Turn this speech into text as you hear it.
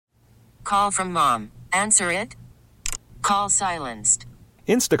call from mom. Answer it. Call silenced.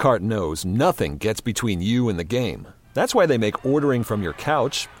 Instacart knows nothing gets between you and the game. That's why they make ordering from your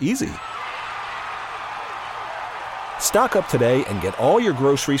couch easy. Stock up today and get all your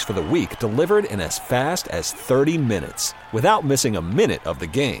groceries for the week delivered in as fast as 30 minutes without missing a minute of the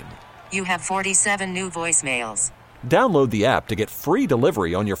game. You have 47 new voicemails. Download the app to get free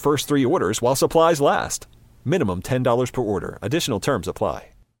delivery on your first 3 orders while supplies last. Minimum $10 per order. Additional terms apply.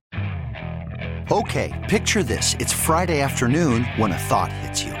 Okay, picture this. It's Friday afternoon when a thought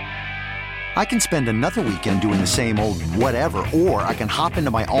hits you. I can spend another weekend doing the same old whatever, or I can hop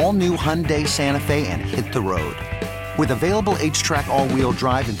into my all-new Hyundai Santa Fe and hit the road. With available H-Track all-wheel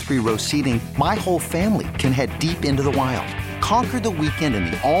drive and 3-row seating, my whole family can head deep into the wild. Conquer the weekend in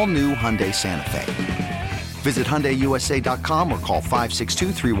the all-new Hyundai Santa Fe. Visit HyundaiUSA.com or call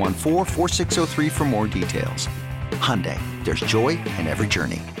 562-314-4603 for more details. Hyundai, there's joy in every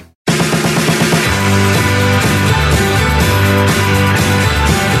journey.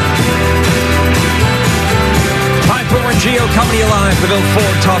 Hi, Boomer and Gio coming to you live from the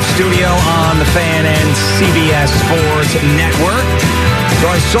Ford Tough Studio on the Fan and CBS Sports Network. So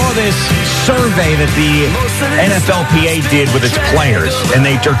I saw this survey that the NFLPA did with its players, and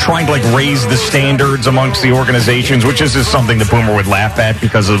they're trying to raise the standards amongst the organizations, which is something that Boomer would laugh at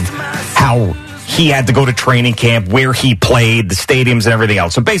because of how he had to go to training camp, where he played, the stadiums, and everything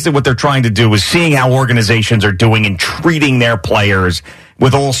else. So basically what they're trying to do is seeing how organizations are doing and treating their players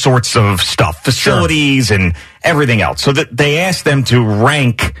with all sorts of stuff, facilities and everything else. So that they asked them to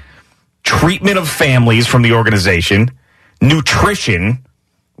rank treatment of families from the organization, nutrition,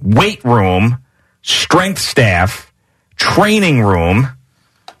 weight room, strength staff, training room,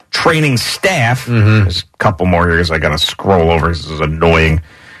 training staff. There's a couple more here because I got to scroll over. This is annoying.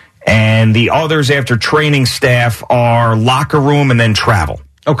 And the others after training staff are locker room and then travel.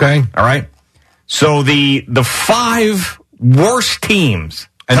 Okay. All right. So the 5 worst teams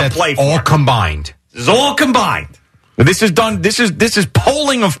and to that's play for. all combined. This is all combined. This is done. This is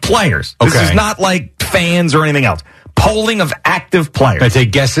polling of players. This Okay. is not like fans or anything else. Polling of active players. Can I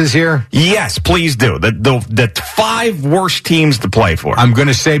take guesses here? Yes, please do. The 5 worst teams to play for. I'm going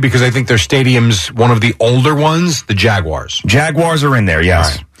to say, because I think their stadium's one of the older ones, the Jaguars. Jaguars are in there,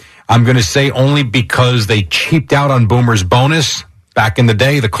 yes. Right. I'm going to say only because they cheaped out on Boomer's bonus back in the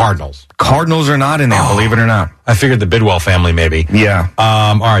day, the Cardinals. Cardinals are not in there, believe it or not. I figured the Bidwell family, maybe. Yeah.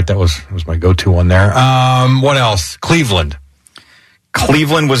 All right, that was my go-to one there. What else? Cleveland.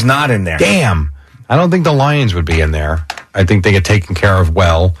 Cleveland was not in there. Damn. I don't think the Lions would be in there. I think they get taken care of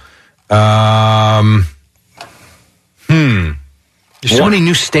well. There's so many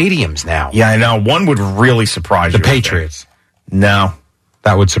new stadiums now. Yeah, I know. One would really surprise The you. Patriots. No.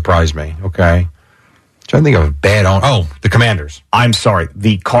 That would surprise me. Okay. Trying to think of a bad own. Oh, the Commanders. I'm sorry.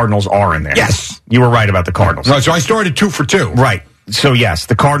 The Cardinals are in there. Yes. You were right about the Cardinals. Right, so I started 2 for 2. Right. So, yes,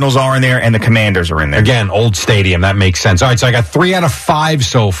 the Cardinals are in there and the Commanders are in there. Again, old stadium. That makes sense. All right, so I got 3 out of 5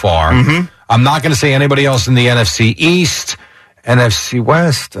 so far. Mm-hmm. I'm not going to say anybody else in the NFC East, NFC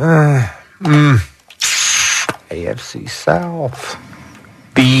West, AFC South.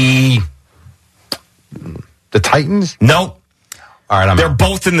 The Titans? Nope. All right, They're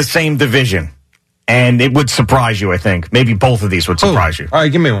both in the same division. And it would surprise you, I think. Maybe both of these would surprise you. All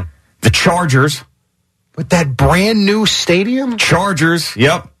right, give me one. The Chargers. With that brand new stadium? Chargers,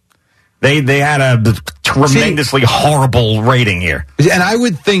 yep. They had a tremendously horrible rating here. And I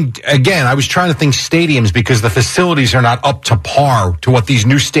would think, again, I was trying to think stadiums because the facilities are not up to par to what these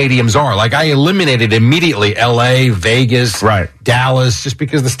new stadiums are. Like, I eliminated immediately L.A., Vegas, right, Dallas, just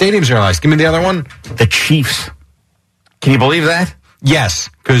because the stadiums are nice. Give me the other one. The Chiefs. Can you believe that? Yes,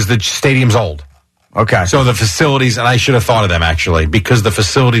 because the stadium's old. Okay. So the facilities, and I should have thought of them, actually, because the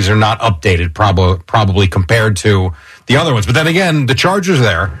facilities are not updated probably compared to the other ones. But then again, the Chargers are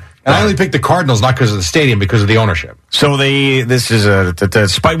there. And I only picked the Cardinals not because of the stadium, because of the ownership. So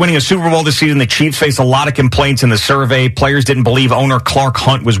despite winning a Super Bowl this season, the Chiefs face a lot of complaints in the survey. Players didn't believe owner Clark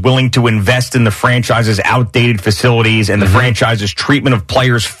Hunt was willing to invest in the franchise's outdated facilities, and the franchise's treatment of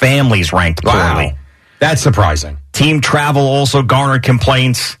players' families ranked poorly. Wow. That's surprising. Team travel also garnered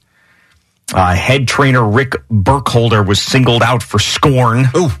complaints. Head trainer Rick Burkholder was singled out for scorn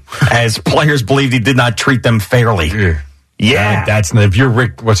as players believed he did not treat them fairly. Yeah. That's if you're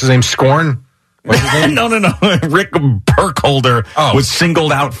Rick, what's his name? Scorn? What's his name? No. Rick Burkholder was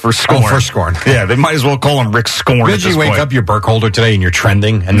singled out for scorn. Oh, for scorn. Yeah, they might as well call him Rick Scorn. Did you wake up your Burkholder today and you're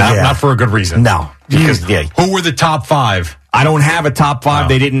trending, and not for a good reason? No, because who were the top 5? I don't have a top 5. Oh.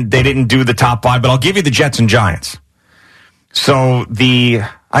 They didn't do the top 5, but I'll give you the Jets and Giants. So the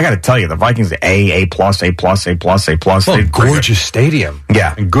I got to tell you, the Vikings, A plus, A plus, A plus, A plus. Well, gorgeous stadium.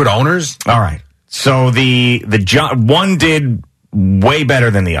 Yeah. And good owners. All right. So the one did way better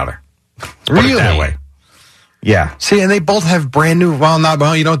than the other. Put it that way. Yeah. See, and they both have brand new. Well,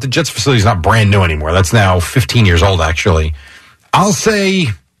 you know what? The Jets facility is not brand new anymore. That's now 15 years old, actually. I'll say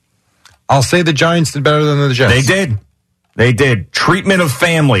the Giants did better than the Jets. They did. Treatment of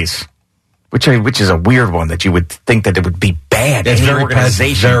families, which is a weird one that you would think that it would be bad. It's very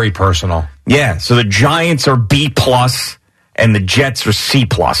organization. very personal. Yeah. So the Giants are B plus, and the Jets are C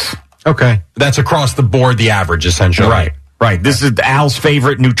plus. Okay, that's across the board. The average, essentially. Right. This is Al's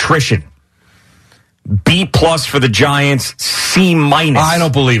favorite nutrition. B plus for the Giants, C minus. I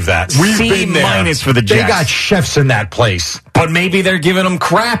don't believe that. We've been there. C minus for the Jets. They got chefs in that place. But maybe they're giving them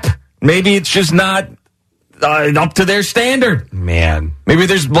crap. Maybe it's just not up to their standard. Man. Maybe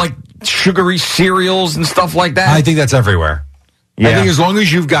there's like sugary cereals and stuff like that. I think that's everywhere. Yeah. I think as long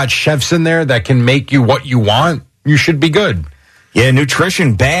as you've got chefs in there that can make you what you want, you should be good. Yeah,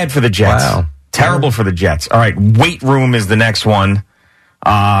 nutrition bad for the Jets. Wow. Terrible for the Jets. All right, weight room is the next one.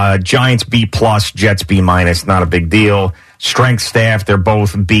 Giants B plus, Jets B minus, not a big deal. Strength staff, they're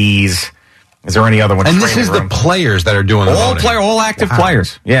both Bs. Is there any other one? And this is the players that are doing the voting. All active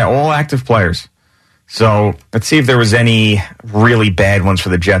players. Yeah, all active players. So let's see if there was any really bad ones for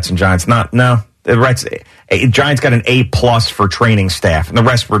the Jets and Giants. No. The rest, Giants got an A plus for training staff, and the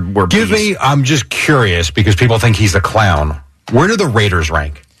rest were Bs. I'm just curious because people think he's a clown. Where do the Raiders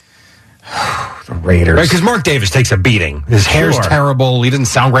rank? The Raiders. Because Mark Davis takes a beating. His hair's terrible. He doesn't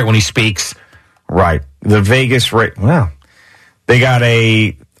sound great when he speaks. Right. The Vegas well, they got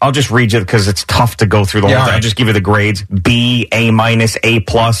I'll just read you because it's tough to go through the whole thing. Right. I'll just give you the grades. B, A minus, A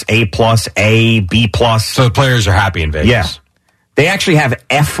plus, A, B plus. So the players are happy in Vegas. Yeah. They actually have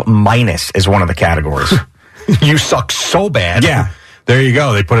F minus as one of the categories. You suck so bad. Yeah. There you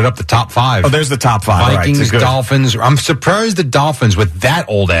go. They put it up the top 5. Oh, there's the top 5. Vikings, right. Dolphins. I'm surprised the Dolphins with that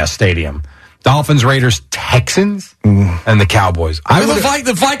old-ass stadium. Dolphins, Raiders, Texans, and the Cowboys.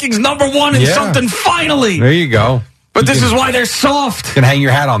 The Vikings number 1 in something finally. There you go. But this is why they're soft. You can hang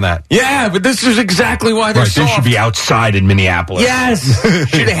your hat on that. Yeah, but this is exactly why they're soft. They should be outside in Minneapolis. Yes.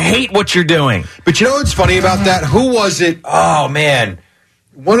 Should hate what you're doing. But you know what's funny about that? Who was it? Oh, man.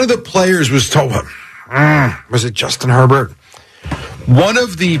 One of the players was told, was it Justin Herbert? One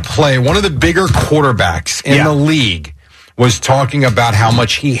of the bigger quarterbacks in the league was talking about how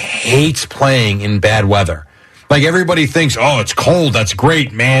much he hates playing in bad weather. Like everybody thinks, oh, it's cold. That's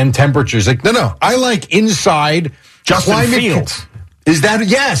great, man. Temperatures. Like, no. I like inside. Justin Fields. Is that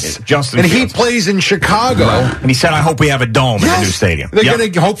yes? Justin Fields. He plays in Chicago, and he said, "I hope we have a dome in the new stadium." They're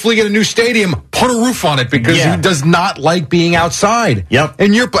going to hopefully get a new stadium, put a roof on it because he does not like being outside. Yep.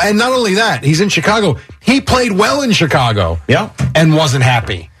 And not only that, he's in Chicago. He played well in Chicago. Yep. And wasn't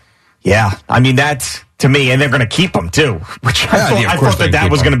happy. Yeah, I mean that's to me, and they're going to keep him too. Which I thought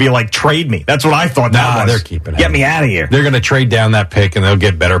that was going to be like trade me. That's what I thought. That was. They're keeping him. Get me out of here. They're going to trade down that pick, and they'll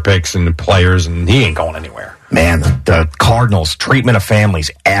get better picks and players, and he ain't going anywhere. Man, the Cardinals, treatment of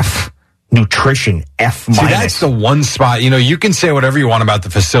families, F. Nutrition, F minus. See, that's the one spot. You can say whatever you want about the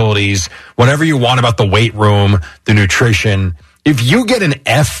facilities, whatever you want about the weight room, the nutrition. If you get an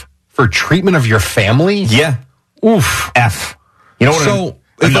F for treatment of your family, oof, F. You know what?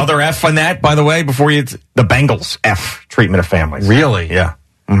 Another F on that, by the way, the Bengals, F, treatment of families. Really? Yeah.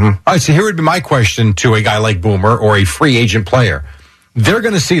 Mm-hmm. All right, so here would be my question to a guy like Boomer or a free agent player. They're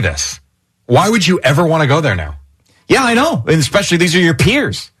going to see this. Why would you ever want to go there now? Yeah, I know. And especially these are your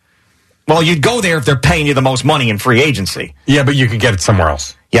peers. Well, you'd go there if they're paying you the most money in free agency. Yeah, but you could get it somewhere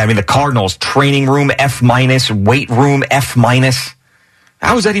else. Yeah, I mean, the Cardinals, training room, F minus, weight room, F minus.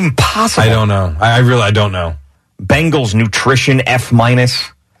 How is that even possible? I don't know. I don't know. Bengals, nutrition, F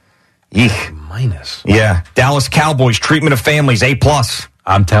minus. Eek. Minus. Yeah. Dallas Cowboys, treatment of families, A plus.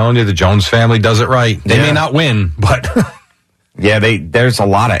 I'm telling you, the Jones family does it right. They may not win, but... Yeah, there's a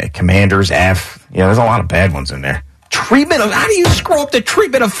lot of Commanders, F. Yeah, there's a lot of bad ones in there. How do you screw up the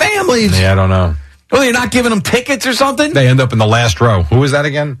treatment of families? Yeah, I don't know. Well, you're not giving them tickets or something? They end up in the last row. Who was that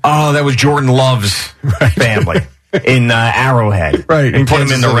again? Oh, that was Jordan Love's family in Arrowhead. Right. And put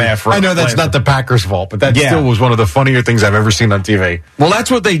him in the raft. I know that's not the Packers' fault, but that still was one of the funnier things I've ever seen on TV. Well, that's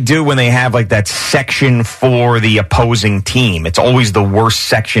what they do when they have like that section for the opposing team. It's always the worst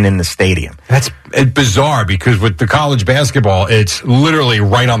section in the stadium. That's bizarre because with the college basketball, it's literally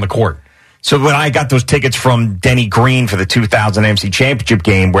right on the court. So when I got those tickets from Denny Green for the 2000 MC Championship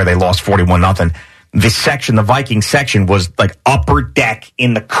game where they lost 41-0, the Viking section was like upper deck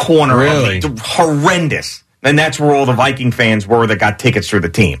in the corner. Really? Horrendous. And that's where all the Viking fans were that got tickets through the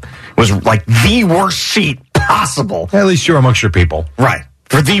team. It was like the worst seat possible. At least you're amongst your people. Right.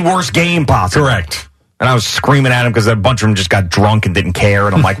 For the worst game possible. Correct. And I was screaming at him because a bunch of them just got drunk and didn't care.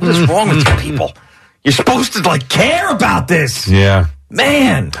 And I'm like, what is wrong with you people? You're supposed to, care about this. Yeah.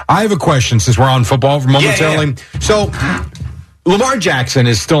 Man. I have a question since we're on football momentarily. Yeah. So, Lamar Jackson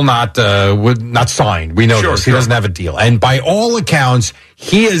is still not signed. We know this. He doesn't have a deal. And by all accounts,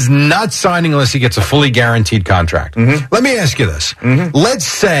 he is not signing unless he gets a fully guaranteed contract. Mm-hmm. Let me ask you this. Mm-hmm. Let's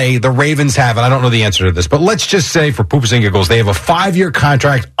say the Ravens have, and I don't know the answer to this, but let's just say for poops and giggles, they have a 5-year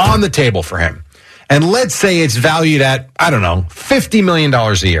contract on the table for him. And let's say it's valued at, I don't know, $50 million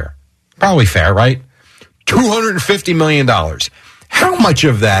a year. Probably fair, right? $250 million. How much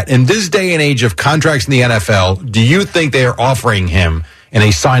of that, in this day and age of contracts in the NFL, do you think they are offering him in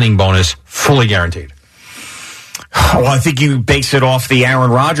a signing bonus fully guaranteed? Well, I think you base it off the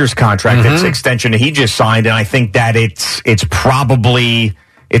Aaron Rodgers contract, its extension that he just signed, and I think that it's probably...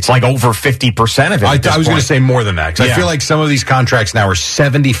 It's like over 50% of it. I was going to say more than that, because I feel like some of these contracts now are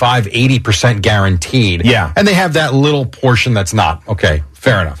 75, 80% guaranteed. Yeah. And they have that little portion that's not. Okay,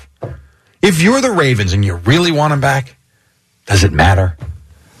 fair enough. If you're the Ravens and you really want him back, does it matter?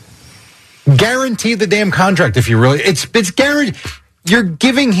 Guarantee the damn contract if you really... It's guaranteed. You're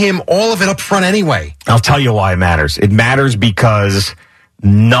giving him all of it up front anyway. I'll tell you why it matters. It matters because...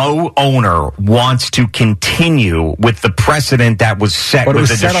 no owner wants to continue with the precedent that was set with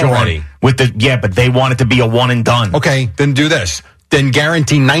the Deshaun. But they want it to be a one and done. Okay, then do this. Then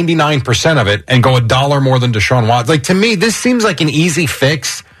guarantee 99% of it and go $1 more than Deshaun Watson. To me, this seems like an easy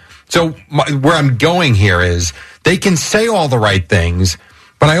fix. So where I'm going here is they can say all the right things,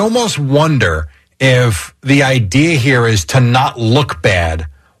 but I almost wonder if the idea here is to not look bad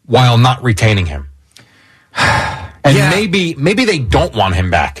while not retaining him. And maybe they don't want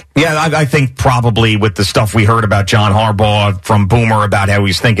him back. Yeah, I think probably with the stuff we heard about John Harbaugh from Boomer about how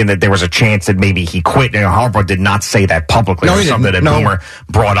he's thinking that there was a chance that maybe he quit. Harbaugh did not say that publicly. No, or something that Boomer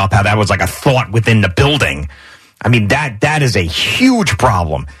brought up, how that was like a thought within the building. I mean, that is a huge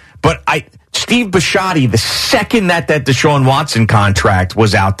problem. But Steve Bisciotti, the second that Deshaun Watson contract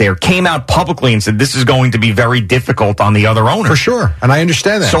was out there, came out publicly and said this is going to be very difficult on the other owners. For sure, and I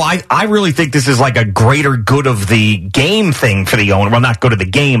understand that. So I really think this is like a greater good of the game thing for the owner. Well, not good of the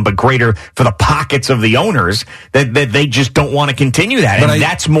game, but greater for the pockets of the owners that they just don't want to continue that. And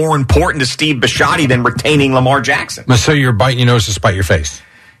that's more important to Steve Bisciotti than retaining Lamar Jackson. So you're biting your nose to spite your face.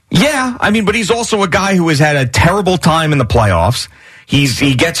 Yeah, I mean, but he's also a guy who has had a terrible time in the playoffs.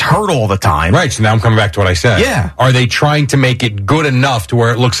 He gets hurt all the time. Right, so now I'm coming back to what I said. Yeah. Are they trying to make it good enough to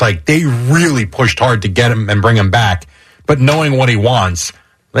where it looks like they really pushed hard to get him and bring him back, but knowing what he wants,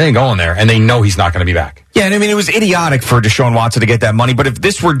 they ain't going there, and they know he's not going to be back. Yeah, and I mean, it was idiotic for Deshaun Watson to get that money, but if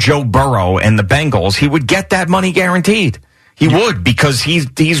this were Joe Burrow and the Bengals, he would get that money guaranteed. He would, because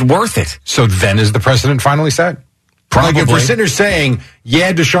he's worth it. So then is the precedent finally set? Probably. Like if we're sitting here saying,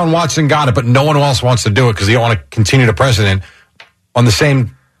 yeah, Deshaun Watson got it, but no one else wants to do it because they don't want to continue the precedent, at the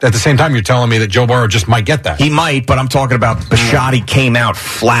same time, you're telling me that Joe Burrow just might get that. He might, but I'm talking about Bisciotti came out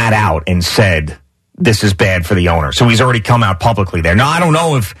flat out and said this is bad for the owner. So he's already come out publicly there. Now, I don't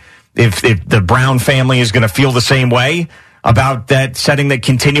know if the Brown family is going to feel the same way about that,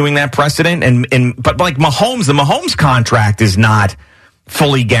 continuing that precedent. But like Mahomes, the Mahomes contract is not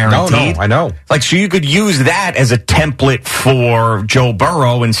fully guaranteed. No, I know. Like, so you could use that as a template for Joe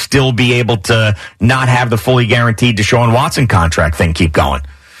Burrow and still be able to not have the fully guaranteed Deshaun Watson contract thing keep going.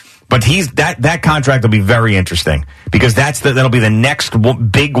 But that contract will be very interesting because that'll be the next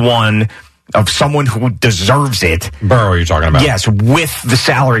big one of someone who deserves it. Burrow, you're talking about? Yes, with the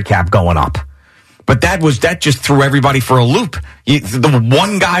salary cap going up. But that just threw everybody for a loop. The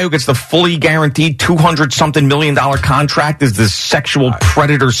one guy who gets the fully guaranteed $200-something million contract is this sexual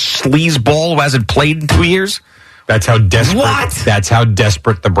predator sleazeball who hasn't played in 2 years. That's how desperate. What? That's how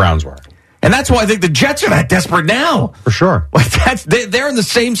desperate the Browns were. And that's why I think the Jets are that desperate now. For sure. Like they're in the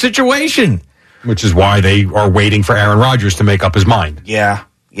same situation. Which is why they are waiting for Aaron Rodgers to make up his mind. Yeah.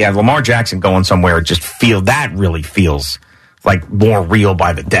 Yeah, Lamar Jackson going somewhere, that really feels like more real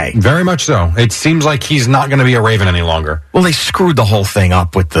by the day. Very much so. It seems like he's not going to be a Raven any longer. Well, they screwed the whole thing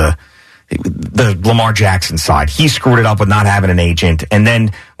up with the Lamar Jackson side. He screwed it up with not having an agent. And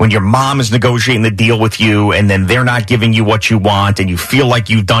then when your mom is negotiating the deal with you and then they're not giving you what you want and you feel like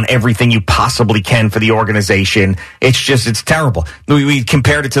you've done everything you possibly can for the organization, it's terrible. We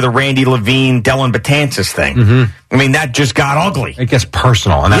compared it to the Randy Levine, Dellin Betances thing. Mm-hmm. I mean, that just got ugly. It gets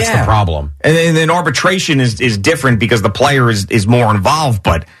personal, and that's the problem. And then arbitration is different because the player is more involved,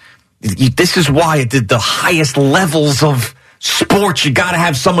 but this is why at the highest levels of sports, you got to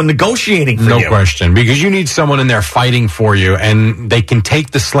have someone negotiating for you. No question, because you need someone in there fighting for you, and they can take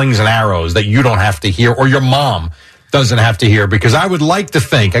the slings and arrows that you don't have to hear, or your mom doesn't have to hear, because I would like to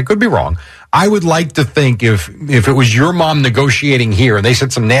think, I could be wrong, I would like to think if it was your mom negotiating here and they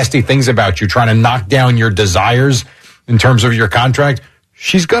said some nasty things about you, trying to knock down your desires in terms of your contract,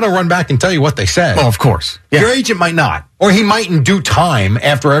 she's going to run back and tell you what they said. Oh, of course. Yeah. Your agent might not. Or he might in due time,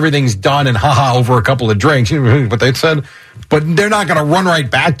 after everything's done and over a couple of drinks, what they said. But they're not going to run right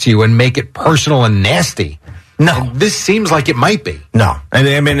back to you and make it personal and nasty. No. And this seems like it might be. No.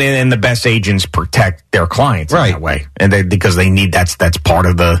 And the best agents protect their clients in that way. And because they need, that's part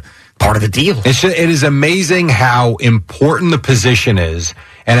of the deal. It is amazing how important the position is.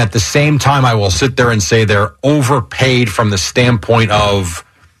 And at the same time, I will sit there and say they're overpaid from the standpoint of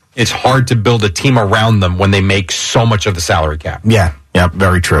it's hard to build a team around them when they make so much of the salary cap. Yeah,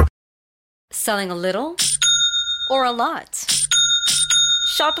 very true. Selling a little or a lot?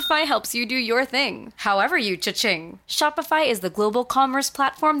 Shopify helps you do your thing, however you cha-ching. Shopify is the global commerce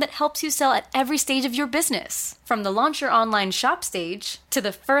platform that helps you sell at every stage of your business. From the launch your online shop stage, to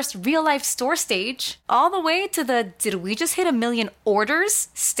the first real-life store stage, all the way to the did we just hit 1 million orders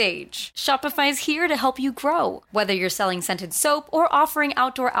stage. Shopify's here to help you grow. Whether you're selling scented soap or offering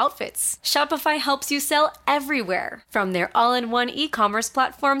outdoor outfits, Shopify helps you sell everywhere. From their all-in-one e-commerce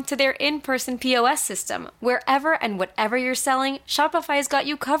platform to their in-person POS system, wherever and whatever you're selling, Shopify's got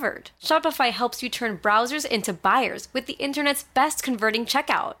you covered. Shopify helps you turn browsers into buyers with the internet's best converting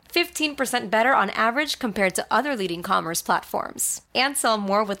checkout. 15% better on average compared to other leading commerce platforms. And sell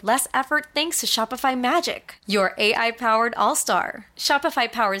more with less effort thanks to Shopify Magic, your AI-powered all-star.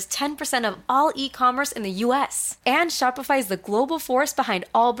 Shopify powers 10% of all e-commerce in the US. And Shopify is the global force behind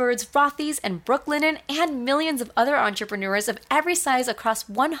Allbirds, Rothy's, and Brooklinen, and millions of other entrepreneurs of every size across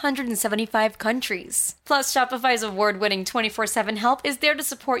 175 countries. Plus, Shopify's award-winning 24/7 help is there to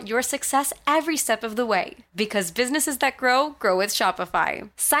support your success every step of the way. Because businesses that grow with Shopify.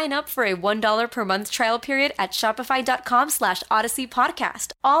 Sign up for a $1 per month trial period at shopify.com/Odyssey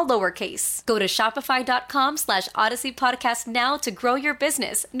Podcast, all lowercase. Go to shopify.com/Odyssey Podcast now to grow your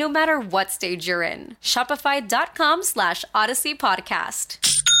business, no matter what stage you're in. Shopify.com/Odyssey Podcast.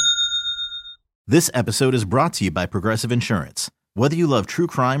 This episode is brought to you by Progressive Insurance. Whether you love true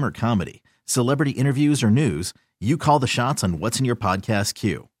crime or comedy, celebrity interviews or news, you call the shots on what's in your podcast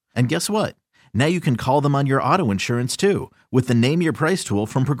queue. And guess what? Now you can call them on your auto insurance too, with the Name Your Price tool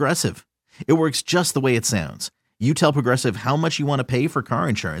from Progressive. It works just the way it sounds. You tell Progressive how much you want to pay for car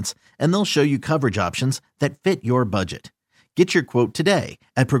insurance, and they'll show you coverage options that fit your budget. Get your quote today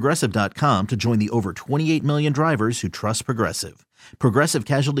at Progressive.com to join the over 28 million drivers who trust Progressive. Progressive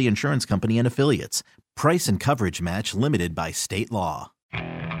Casualty Insurance Company and Affiliates. Price and coverage match limited by state law.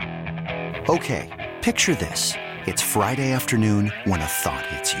 Okay, picture this. It's Friday afternoon when a thought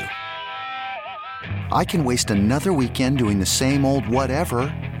hits you. I can waste another weekend doing the same old whatever,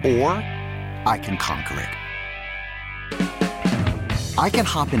 or I can conquer it. I can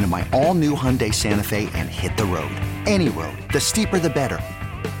hop into my all-new Hyundai Santa Fe and hit the road. Any road. The steeper, the better.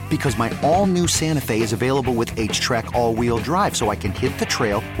 Because my all-new Santa Fe is available with H-Track all-wheel drive, so I can hit the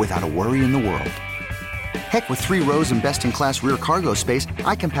trail without a worry in the world. Heck, with 3 rows and best-in-class rear cargo space,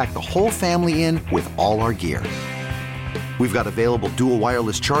 I can pack the whole family in with all our gear. We've got available dual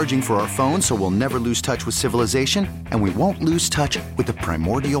wireless charging for our phones, so we'll never lose touch with civilization, and we won't lose touch with the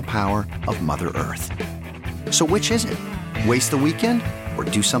primordial power of Mother Earth. So which is it? Waste the weekend or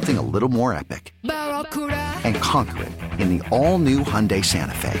do something a little more epic? And conquer it in the all-new Hyundai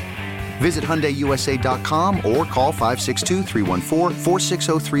Santa Fe. Visit HyundaiUSA.com or call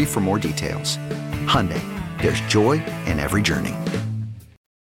 562-314-4603 for more details. Hyundai, there's joy in every journey.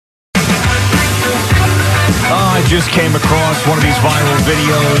 I just came across one of these viral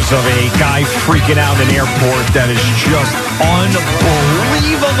videos of a guy freaking out in an airport that is just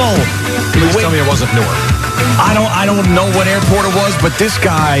unbelievable. Please tell me it wasn't Newark. I don't know what airport it was, but this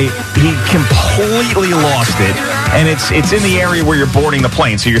guy, he completely lost it. And it's in the area where you're boarding the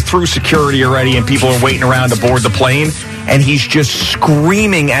plane. So you're through security already and people are waiting around to board the plane. And he's just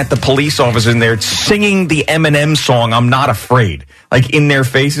screaming at the police officer in there, singing the Eminem song, I'm Not Afraid. Like in their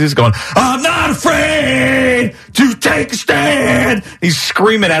faces, going, I'm not afraid to take a stand. He's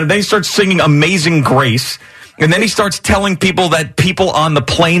screaming at him. Then he starts singing Amazing Grace. And then he starts telling people that people on the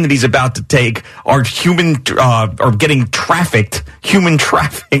plane that he's about to take are are getting trafficked, human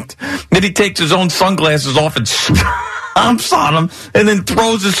trafficked. Then he takes his own sunglasses off and stomps on him and then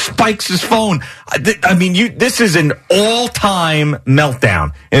spikes his phone. I mean, this is an all-time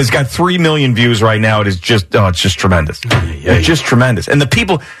meltdown. And it's got 3 million views right now. It's just tremendous. It's just tremendous. And the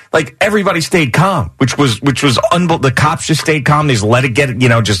people, like, everybody stayed calm, which was unbelievable. The cops just stayed calm. They just let it get,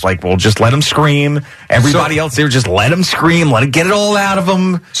 just let him scream. Everybody else there, just let him scream. Let it get it all out of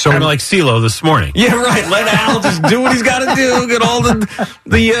him. So kind of like CeeLo this morning. Yeah, right. Let Al just do what he's got to do. Get all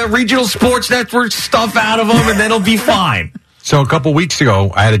the regional sports network stuff out of him, and then he'll be fine. So a couple weeks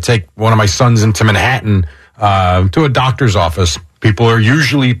ago, I had to take one of my sons into Manhattan to a doctor's office. People are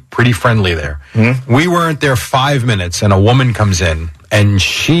usually pretty friendly there. Mm-hmm. We weren't there 5 minutes, and a woman comes in, and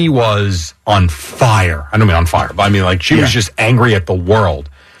she was on fire. I don't mean on fire, but I mean like she was just angry at the world.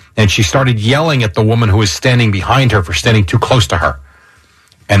 And she started yelling at the woman who was standing behind her for standing too close to her.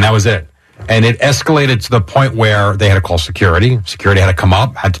 And that was it. And it escalated to the point where they had to call security. Security had to come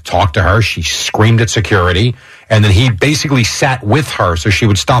up, had to talk to her. She screamed at security. And then he basically sat with her so she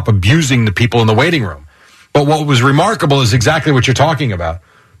would stop abusing the people in the waiting room. But what was remarkable is exactly what you're talking about.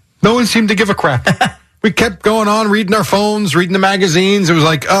 No one seemed to give a crap. We kept going on, reading our phones, reading the magazines. It was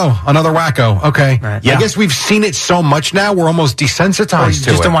like, oh, another wacko. Okay. Right. Yeah. I guess we've seen it so much now, we're almost desensitized to it.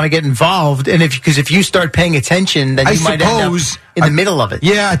 You just don't want to get involved. And because if you start paying attention, then you might end up in the middle of it.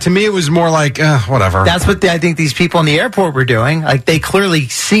 Yeah, to me it was more like, whatever. That's what I think these people in the airport were doing. Like, they clearly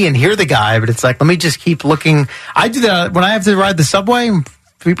see and hear the guy, but it's like, let me just keep looking. I do that when I have to ride the subway.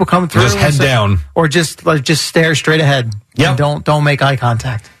 People come through. Just head down. Or just stare straight ahead. Yeah. Don't make eye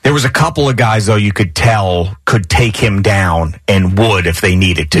contact. There was a couple of guys, though, you could tell could take him down and would if they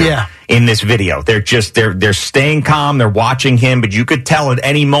needed to. Yeah. In this video. They're staying calm, they're watching him, but you could tell at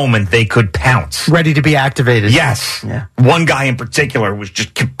any moment they could pounce. Ready to be activated. Yes. Yeah. One guy in particular was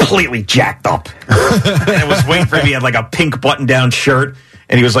just completely jacked up. I was waiting for him. He had like a pink button-down shirt.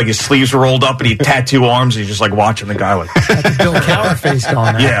 And he was like, his sleeves were rolled up, and he had tattoo arms. And he's just like watching the guy like the Bill Cowher face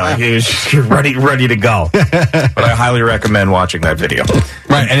going on. Yeah, like he was just ready to go. But I highly recommend watching that video.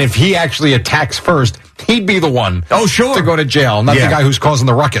 Right, and if he actually attacks first, he'd be the one. Oh, sure. To go to jail, not the guy who's causing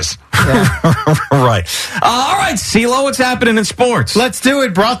the ruckus. Yeah. Right. All right, CeeLo, what's happening in sports? Let's do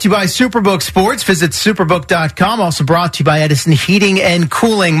it. Brought to you by Superbook Sports. Visit superbook.com. Also brought to you by Edison Heating and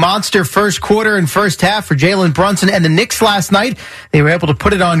Cooling. Monster first quarter and first half for Jalen Brunson and the Knicks last night. They were able to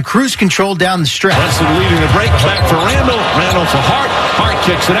put it on cruise control down the stretch. Brunson leading the break. Back for Randall. Randall for Hart. Hart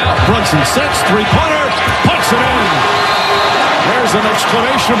kicks it out. Brunson sets. Three-pointer. Puts it in. There's an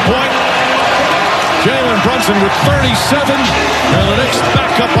exclamation point. Jalen Brunson with 37, and the Knicks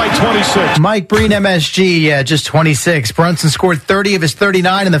back up by 26. Mike Breen, MSG, just 26. Brunson scored 30 of his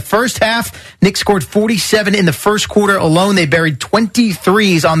 39 in the first half. Knicks scored 47 in the first quarter alone. They buried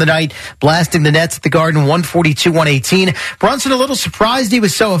 23s on the night, blasting the Nets at the Garden 142-118. Brunson a little surprised he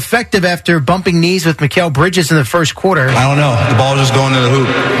was so effective after bumping knees with Mikal Bridges in the first quarter. I don't know. The ball was just going to the hoop.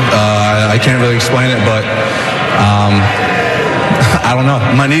 I can't really explain it, but... I don't know.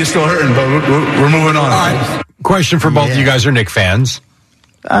 My knee's still hurting, but we're moving on. All right. Question for both of you guys are Knicks fans.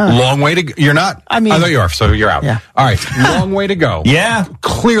 Long way to go. You're not? I mean, I thought you are, so you're out. Yeah. All right. Long way to go. Yeah.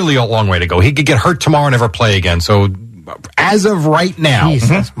 Clearly a long way to go. He could get hurt tomorrow and never play again. So as of right now. Jeez,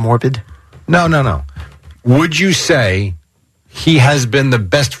 that's morbid. No. Would you say he has been the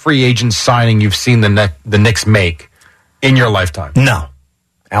best free agent signing you've seen the Knicks make in your lifetime? No.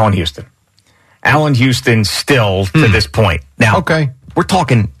 Allen Houston. Allen Houston still to this point. Now, okay, we're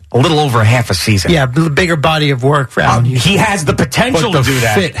talking a little over half a season. Yeah, bigger body of work for Allen Houston. He has the potential to do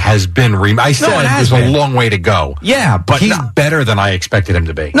that. The fit has been I said there's a long way to go. Yeah, but he's better than I expected him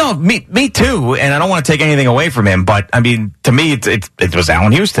to be. No, me too, and I don't want to take anything away from him, but I mean, to me, it was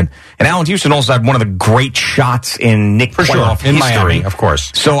Allen Houston. And Allen Houston also had one of the great shots in Knicks playoff history. In Miami, of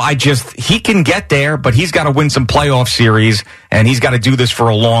course. So he can get there, but he's got to win some playoff series, and he's got to do this for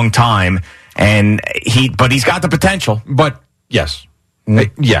a long time. But he's got the potential. But yes,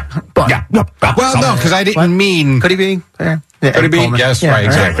 yeah, but yeah. Well, no, because I didn't mean. Could he be? Yeah, could he be? Yes, right,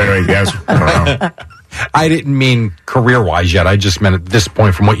 exactly. Yes. I didn't mean career-wise yet. I just meant at this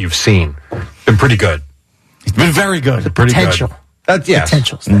point, from what you've seen, been pretty good. It's been very good. Pretty potential. Good. That's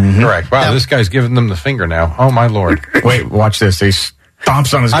potential. Correct. Wow, this guy's giving them the finger now. Oh my Lord! Wait, watch this. He's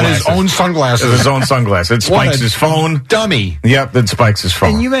stomps on his glasses. On his own sunglasses. His own sunglasses. It spikes his phone. Dummy. Yep, then spikes his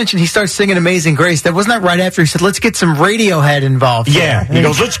phone. And you mentioned he starts singing Amazing Grace. Wasn't that right after he said, let's get some Radiohead involved? Yeah. He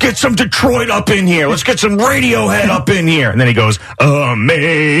goes, let's get some Detroit up in here. Let's get some Radiohead up in here. And then he goes,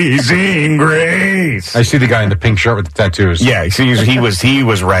 Amazing Grace. I see the guy in the pink shirt with the tattoos. Yeah, he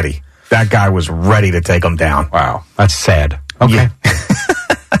was ready. That guy was ready to take him down. Wow. That's sad. Okay.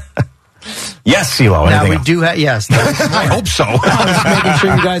 Yes, CeeLo. Now we do have, yes. I hope so. I was making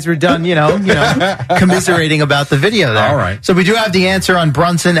sure you guys were done, commiserating about the video there. All right. So we do have the answer on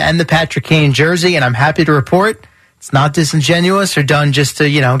Brunson and the Patrick Kane jersey, and I'm happy to report it's not disingenuous or done just to,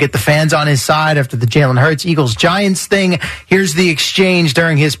 get the fans on his side after the Jalen Hurts Eagles-Giants thing. Here's the exchange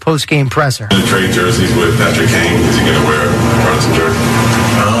during his post-game presser. Trade jerseys with Patrick Kane. Is he going to wear a Brunson jersey?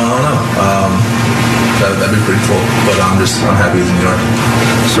 I don't know. That'd be pretty cool, but I'm happy he's in New York.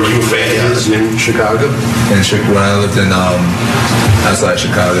 So are you a fan in Chicago? When I lived in outside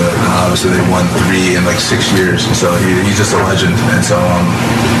Chicago, obviously they won 3 in 6 years, so he's just a legend, and so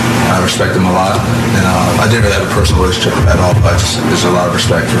I respect him a lot, and I didn't really have a personal relationship at all, but there's a lot of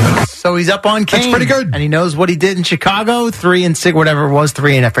respect for him. So he's up on Kane. That's pretty good. And he knows what he did in Chicago, 3 and 6, whatever it was,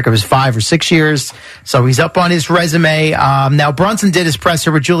 3 and I think it was 5 or 6 years. So he's up on his resume. Now Brunson did his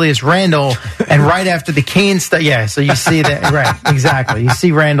presser with Julius Randle, and right after the Kane stuff, so you see that, right, exactly. You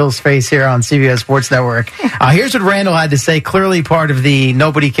see Randle's face here on CBS Sports Network. Here's what Randle had to say, clearly part of the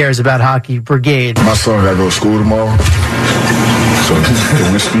Nobody Cares About Hockey brigade. My son got to go to school tomorrow. So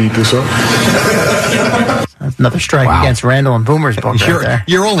can we speed this up? That's another strike against Randle and Boomer's book right there.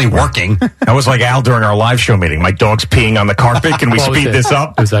 You're only working. That was like Al during our live show meeting. My dog's peeing on the carpet. Can we speed this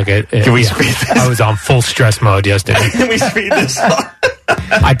up? It was like Can we speed this? I was on full stress mode yesterday. Can we speed this up?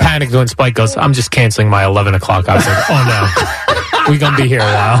 I panicked when Spike goes, I'm just canceling my 11 o'clock. I was like, oh no, we're going to be here a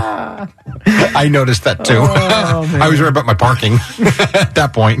while. I noticed that too. I was worried about my parking at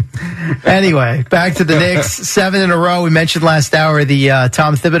that point. Anyway, back to the Knicks. 7 in a row. We mentioned last hour the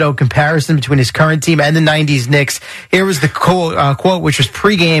Tom Thibodeau comparison between his current team and the 90s Knicks. Here was the quote, which was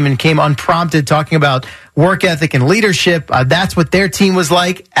pregame and came unprompted, talking about work ethic and leadership. That's what their team was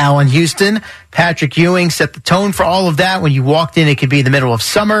like. Allen Houston, Patrick Ewing set the tone for all of that. When you walked in, it could be in the middle of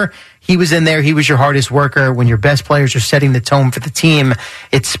summer. He was in there. He was your hardest worker. When your best players are setting the tone for the team,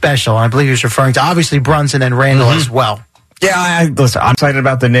 it's special. And I believe he was referring to, obviously, Brunson and Randle as well. Yeah, listen, I'm excited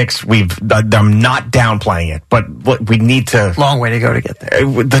about the Knicks. I'm not downplaying it, but we need to... Long way to go to get there.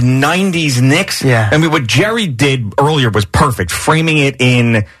 The 90s Knicks? Yeah. I mean, what Jerry did earlier was perfect, framing it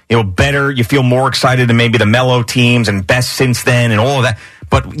in, better, you feel more excited than maybe the Melo teams and best since then and all of that.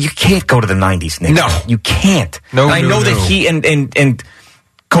 But you can't go to the 90s Knicks. No. You can't. No, I know that he and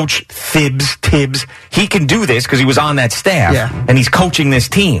Coach Tibbs, he can do this because he was on that staff, and he's coaching this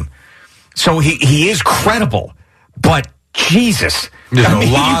team. So he is credible, but Jesus. There's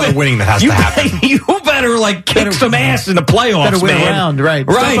a lot of winning that has to happen. You better kick some ass in the playoffs, better win man. a round, right.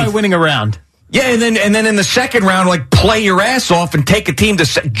 Start by winning a round. Yeah, and then in the second round, play your ass off and take a team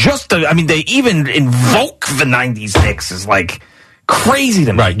they even invoke the 90s Knicks is crazy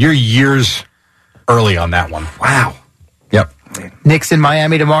to me. Right, you're years early on that one. Wow. Yep. Knicks in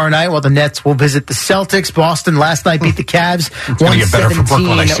Miami tomorrow night, while the Nets will visit the Celtics. Boston last night beat the Cavs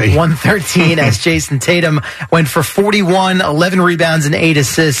 117-113 as Jason Tatum went for 41, 11 rebounds, and 8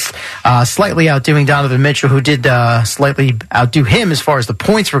 assists, slightly outdoing Donovan Mitchell, who did slightly outdo him as far as the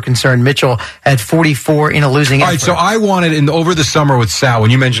points were concerned. Mitchell had 44 in a losing effort. All right, so I wanted, over the summer with Sal,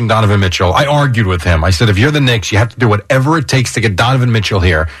 when you mentioned Donovan Mitchell, I argued with him. I said, if you're the Knicks, you have to do whatever it takes to get Donovan Mitchell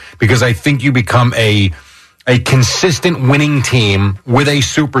here, because I think you become a consistent winning team with a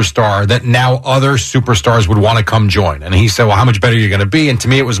superstar that now other superstars would want to come join. And he said, well, how much better are you going to be? And to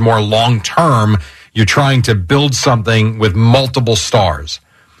me, it was more long-term. You're trying to build something with multiple stars.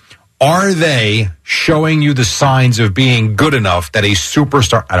 Are they showing you the signs of being good enough that a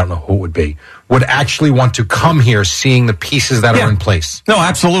superstar, I don't know who it would be, would actually want to come here seeing the pieces that are in place? No,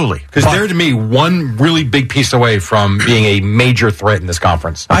 absolutely. Because they're, to me, one really big piece away from being a major threat in this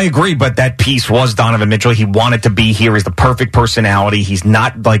conference. I agree, but that piece was Donovan Mitchell. He wanted to be here. He's the perfect personality. He's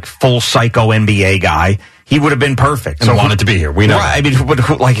not full psycho NBA guy. He would have been perfect. And wanted to be here. We know. Right. I mean,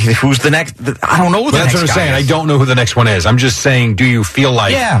 who's the next? I don't know who the next That's what I'm saying. is. I don't know who the next one is. I'm just saying, do you feel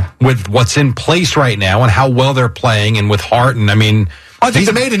like with what's in place right now and how well they're playing and with Harden, I mean,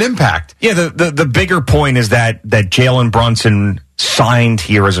 he's made an impact. Yeah, the bigger point is that Jalen Brunson signed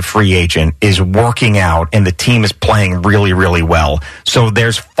here as a free agent is working out and the team is playing really, really well. So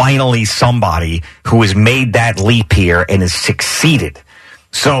there's finally somebody who has made that leap here and has succeeded.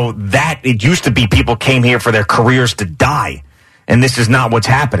 So it used to be people came here for their careers to die, and this is not what's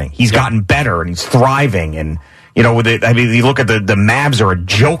happening. He's gotten better and he's thriving, and you look at the Mavs are a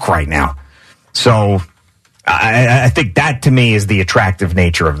joke right now. So I think that to me is the attractive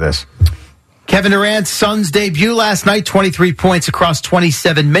nature of this. Kevin Durant's Suns debut last night, 23 points across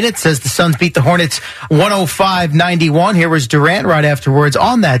 27 minutes as the Suns beat the Hornets 105-91. Here was Durant right afterwards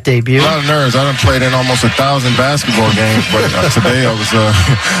on that debut. A lot of nerves. I done played in almost 1,000 basketball games, but today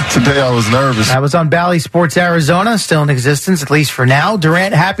I was nervous. That was on Bally Sports Arizona, still in existence, at least for now.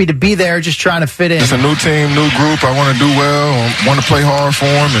 Durant happy to be there, just trying to fit in. It's a new team, new group. I want to do well, want to play hard for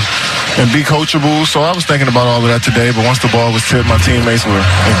them and be coachable. So I was thinking about all of that today, but once the ball was tipped, my teammates were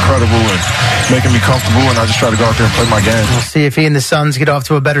incredible and making me comfortable, and I just try to go out there and play my game. We'll see if he and the Suns get off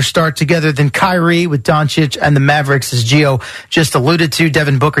to a better start together than Kyrie with Doncic and the Mavericks, as Gio just alluded to.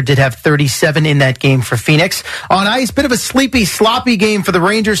 Devin Booker did have 37 in that game for Phoenix. On ice, bit of a sleepy, sloppy game for the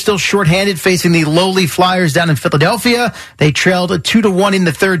Rangers, still shorthanded, facing the lowly Flyers down in Philadelphia. They trailed 2-1 in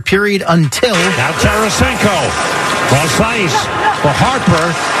the third period until... Now Tarasenko, cross ice for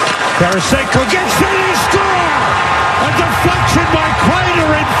Harper. Tarasenko gets it and score! A deflection by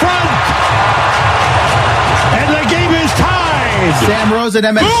Kreider in front. And the game is tied. Sam Rose at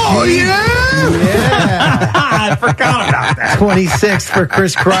MSG. Oh, yeah! I forgot about that. 26th for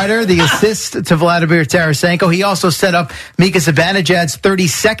Chris Kreider, the assist to Vladimir Tarasenko. He also set up Mika Zibanejad's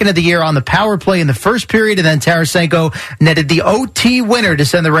 32nd of the year on the power play in the first period, and then Tarasenko netted the OT winner to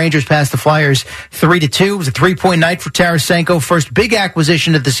send the Rangers past the Flyers 3-2. It was a 3-point night for Tarasenko. First big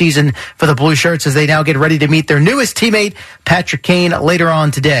acquisition of the season for the Blue Shirts as they now get ready to meet their newest teammate, Patrick Kane, later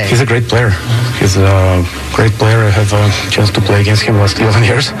on today. He's a great player. He's a great player. I have a chance to play against him last 11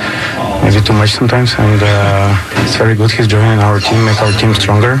 years. Maybe too much sometimes, and it's very good. He's joining our team, make our team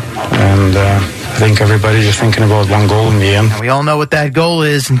stronger, and I think everybody is thinking about one goal in the end. We all know what that goal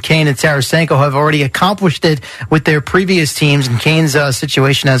is, and Kane and Tarasenko have already accomplished it with their previous teams. And Kane's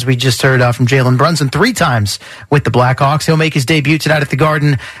situation, as we just heard from Jalen Brunson, 3 times with the Blackhawks. He'll make his debut tonight at the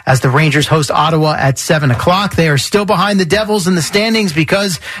Garden as the Rangers host Ottawa at 7 o'clock. They are still behind the Devils in the standings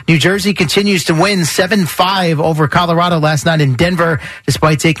because New Jersey continues to win 7-5 over Colorado last night in Denver,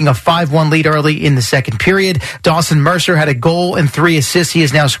 despite taking a 5-1 lead early in the second period. Dawson Mercer had a goal and 3 assists. He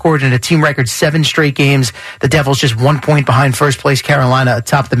has now scored in a team record 7 straight games. The Devils just 1 point behind first place Carolina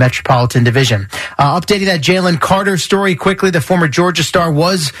atop the Metropolitan Division. Updating that Jalen Carter story quickly, the former Georgia star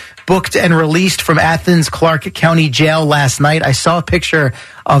was booked and released from Athens Clark County Jail last night. I saw a picture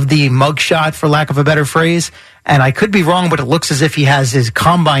of the mugshot, for lack of a better phrase, and I could be wrong, but it looks as if he has his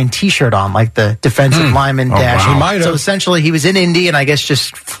Combine t-shirt on, like the defensive lineman dash. Wow. He might have. So essentially he was in Indy and I guess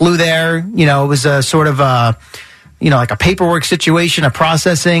just flew there. You know, it was a sort of a, like a paperwork situation, a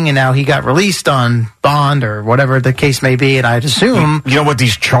processing, and now he got released on bond or whatever the case may be. And I'd assume... You know what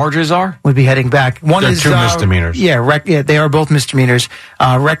these charges are? Would be heading back. One They're is 2 misdemeanors. Yeah, they are both misdemeanors.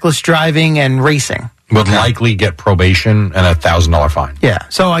 Reckless driving and racing. Would likely get probation and a $1,000 fine. Yeah.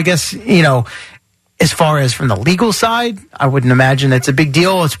 So I guess, as far as from the legal side, I wouldn't imagine it's a big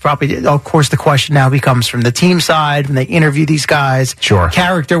deal. It's probably, of course, the question now becomes from the team side when they interview these guys. Sure.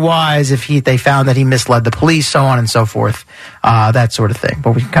 Character-wise, if they found that he misled the police, so on and so forth, that sort of thing.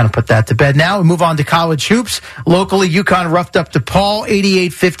 But we can kind of put that to bed now. We move on to college hoops. Locally, UConn roughed up DePaul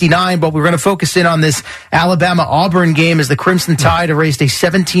 88-59, but we're going to focus in on this Alabama-Auburn game as the Crimson Tide erased a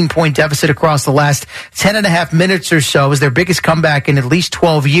 17-point deficit across the last 10.5 minutes or so. It was their biggest comeback in at least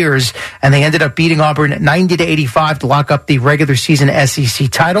 12 years, and they ended up beating Auburn 90-85 to lock up the regular season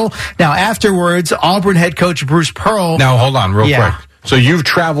SEC title. Now, afterwards, Auburn head coach Bruce Pearl... Now, hold on real quick. So you've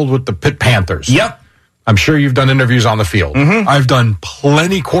traveled with the Pitt Panthers. Yep. I'm sure you've done interviews on the field. Mm-hmm. I've done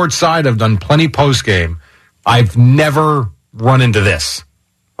plenty courtside. I've done plenty post-game. I've never run into this.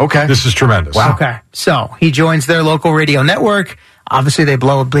 Okay. This is tremendous. Wow. Okay. So he joins their local radio network. Obviously, they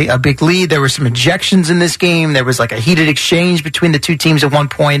blow a big lead. There were some ejections in this game. There was like a heated exchange between the two teams at one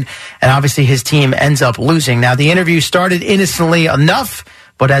point, and obviously his team ends up losing. Now, the interview started innocently enough,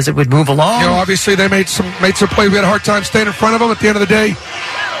 but as it would move along... obviously they made some plays. We had a hard time staying in front of them at the end of the day.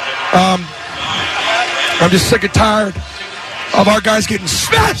 I'm just sick and tired of our guys getting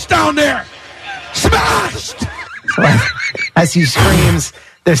smashed down there. Smashed! As he screams,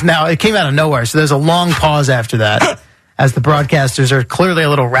 it came out of nowhere, so there's a long pause after that. As the broadcasters are clearly a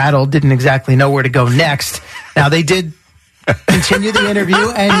little rattled, didn't exactly know where to go next. Now, they did continue the interview,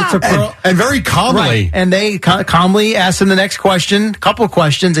 and very calmly. Right, and they calmly asked him the next question, a couple of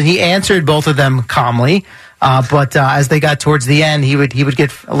questions, and he answered both of them calmly. But as they got towards the end, he would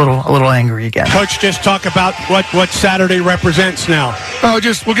get a little angry again. Coach, just talk about what Saturday represents now.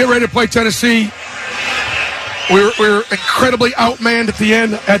 We'll get ready to play Tennessee. We're incredibly outmanned at the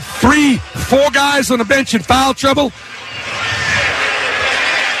end. Had 4 guys on the bench in foul trouble.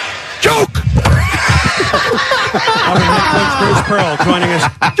 Joke! Bruce Pearl joining us.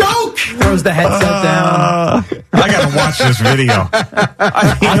 Joke! Throws the headset down. I gotta watch this video.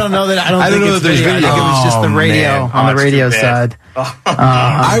 I don't know that. I don't think it's there's video. I think it was just the radio on the radio side.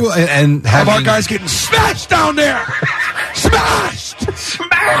 I will, and How having, about guys getting smashed down there? Smashed!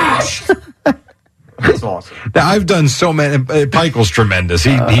 That's awesome. Now, I've done so many. Peichel's tremendous.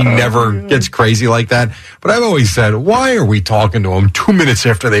 He never gets crazy like that. But I've always said, why are we talking to him 2 minutes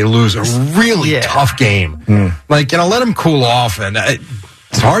after they lose a really tough game? Like, let them cool off. And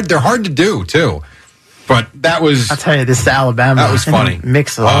it's hard. They're hard to do, too. But that was... I'll tell you, this is Alabama. That was funny.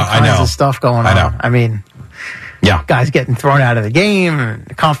 Mix of all kinds of stuff going on. I know. I mean... Yeah. Guys getting thrown out of the game,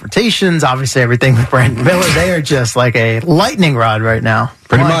 and confrontations, obviously everything with Brandon Miller. They are just like a lightning rod right now.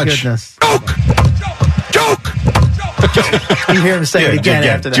 Pretty My much. Goodness. Joke! You hear him say it again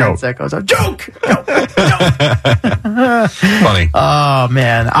after the headset goes off. Joke! Funny. Oh,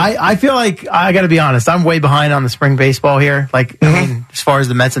 man. I feel like, I got to be honest, I'm way behind on the spring baseball here. Like, I mean, as far as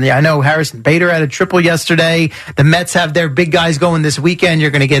the Mets and I know Harrison Bader had a triple yesterday. The Mets have their big guys going this weekend.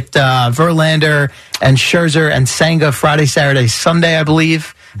 You're going to get Verlander and Scherzer and Senga Friday, Saturday, Sunday, I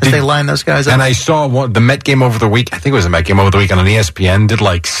believe, as they line those guys up. And I saw the Met game over the week. I think it was the Met game over the weekend on ESPN. Did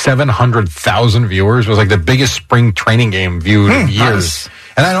like 700,000 viewers. It was like the biggest spring training game viewed in years.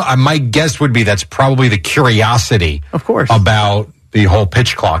 Nice. And my guess would be that's probably the curiosity, of course, about the whole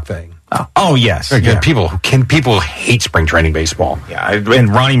pitch clock thing. Oh yes, People hate spring training baseball. Yeah, and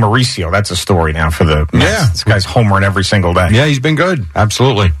Ronnie Mauricio, that's a story now for the Mets. Yeah. This guy's homering every single day. Yeah, he's been good.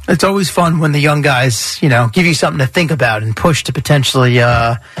 Absolutely. It's always fun when the young guys, give you something to think about and push to potentially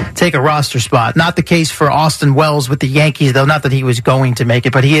take a roster spot. Not the case for Austin Wells with the Yankees, though. Not that he was going to make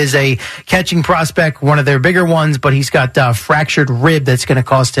it, but he is a catching prospect, one of their bigger ones, but he's got a fractured rib that's going to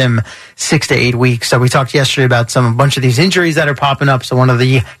cost him 6 to 8 weeks. So we talked yesterday about a bunch of these injuries that are popping up. So one of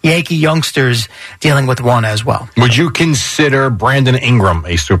the Yankee youngsters dealing with one as well. Would you consider Brandon Ingram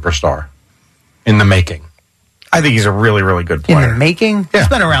a superstar in the making? I think he's a really, really good player. In the making? He's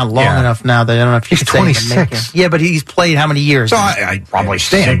been around long enough now that I don't know if you He's could say in the 26. making. Yeah, but he's played how many years? So I probably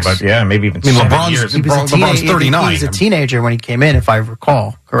Six, but maybe even 7 years. He was LeBron's 39. He was a teenager when he came in, if I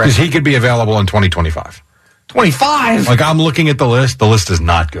recall correctly. Because he could be available in 2025. 25? Like, I'm looking at the list. The list is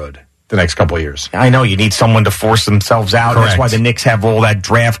not good the next couple of years. I know you need someone to force themselves out. Correct. That's why the Knicks have all that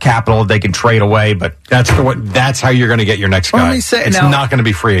draft capital they can trade away. But that's how you're going to get your next guy. Let me say, it's now, not going to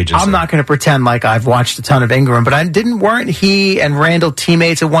be free agency. I'm not going to pretend like I've watched a ton of Ingram, but weren't he and Randall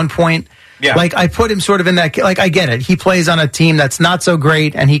teammates at one point? Yeah. Like, I put him sort of in that, like, I get it. He plays on a team that's not so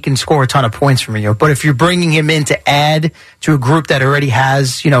great, and he can score a ton of points from you. But if you're bringing him in to add to a group that already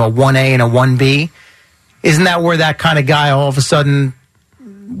has, a 1A and a 1B, isn't that where that kind of guy all of a sudden,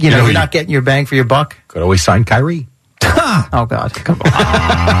 you're not getting your bang for your buck? Could always sign Kyrie. Oh, God. Come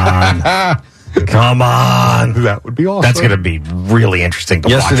on. Come on. That would be awesome. That's going to be really interesting to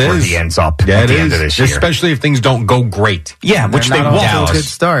watch where he ends up at the end of this year. Especially if things don't go great. Yeah, which they not won't. off to a good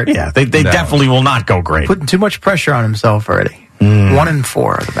start. Yeah, they definitely will not go great. Putting too much pressure on himself already. 1-4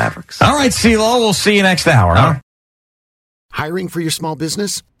 are the Mavericks. All right, CeeLo, we'll see you next hour. Huh? Hiring for your small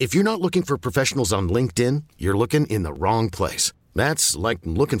business? If you're not looking for professionals on LinkedIn, you're looking in the wrong place. That's like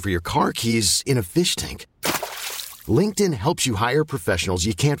looking for your car keys in a fish tank. LinkedIn helps you hire professionals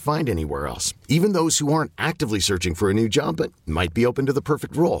you can't find anywhere else, even those who aren't actively searching for a new job but might be open to the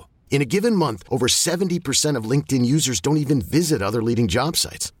perfect role. In a given month, over 70% of LinkedIn users don't even visit other leading job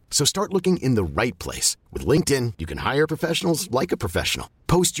sites. So start looking in the right place. With LinkedIn, you can hire professionals like a professional.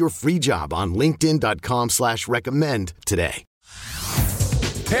 Post your free job on linkedin.com/recommend today.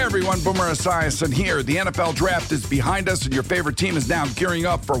 Hey everyone, Boomer Esiason here. The NFL Draft is behind us and your favorite team is now gearing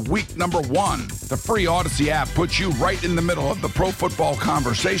up for week number 1. The free Odyssey app puts you right in the middle of the pro football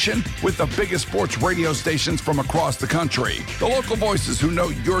conversation with the biggest sports radio stations from across the country. The local voices who know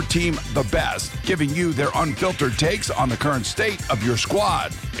your team the best, giving you their unfiltered takes on the current state of your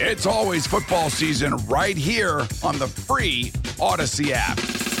squad. It's always football season right here on the free Odyssey app.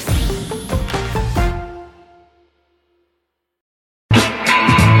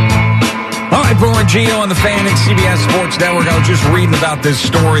 All right, Boomer and Gio on the Fan and CBS Sports Network. I was just reading about this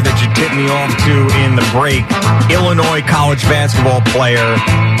story that you tipped me off to in the break. Illinois college basketball player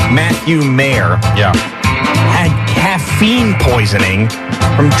Matthew Mayer had caffeine poisoning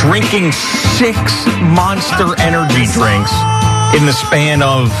from drinking 6 Monster energy drinks in the span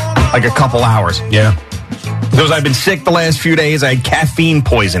of like a couple hours. Yeah. Because I've been sick the last few days. I had caffeine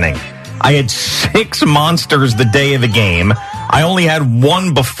poisoning. I had 6 Monsters the day of the game. I only had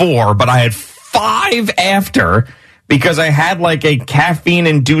 1 before, but I had 5 after because I had like a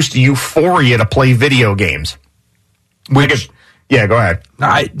caffeine-induced euphoria to play video games. Which, yeah, go ahead.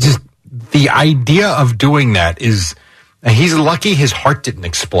 the idea of doing that is, he's lucky his heart didn't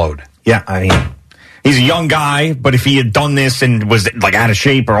explode. Yeah, I mean, he's a young guy, but if he had done this and was like out of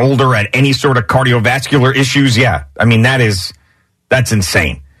shape or older, had any sort of cardiovascular issues, yeah, I mean, that's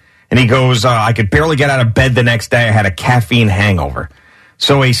insane. And he goes, I could barely get out of bed the next day. I had a caffeine hangover.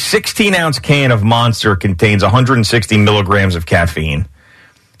 So a 16-ounce can of Monster contains 160 milligrams of caffeine.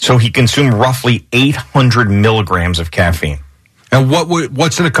 So he consumed roughly 800 milligrams of caffeine. And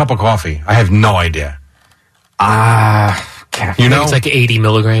what's in a cup of coffee? I have no idea. Caffeine. You know, it's like 80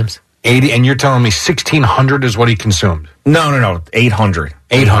 milligrams. 80, and you're telling me 1,600 is what he consumed? No, 800.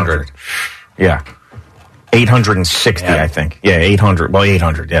 800. Yeah. 860, I think. Yeah, 800. Well,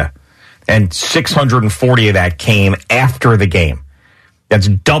 800, yeah. And 640 of that came after the game. That's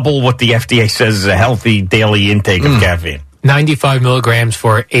double what the FDA says is a healthy daily intake of caffeine. 95 milligrams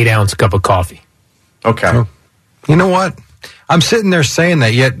for an 8-ounce cup of coffee. Okay. So, you know what? I'm sitting there saying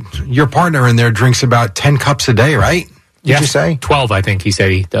that, yet your partner in there drinks about 10 cups a day, right? Did you say? 12, I think he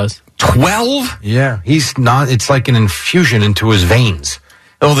said he does. 12? Yeah. He's not, it's like an infusion into his veins.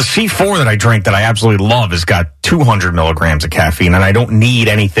 Well, the C4 that I drink that I absolutely love has got 200 milligrams of caffeine, and I don't need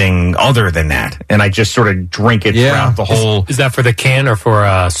anything other than that. And I just sort of drink it throughout the whole... Is that for the can or for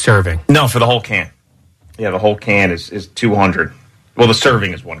a serving? No, for the whole can. Yeah, the whole can is 200. Well, the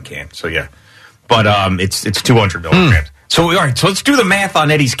serving is 1 can, so yeah. But it's 200 milligrams. So, all right, so let's do the math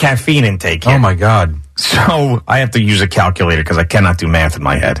on Eddie's caffeine intake here. Oh, my God. So I have to use a calculator because I cannot do math in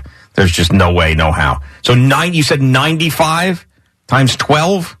my head. There's just no way, no how. So you said 95 times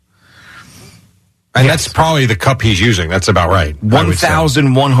 12? And that's probably the cup he's using. That's about right.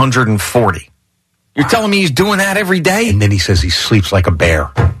 1,140. You're telling me he's doing that every day? And then he says he sleeps like a bear.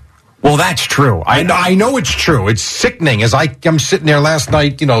 Well, that's true. I know it's true. It's sickening. As I'm sitting there last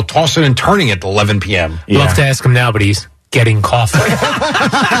night, tossing and turning at 11 p.m. Yeah. Love to ask him now, but he's getting coffee. How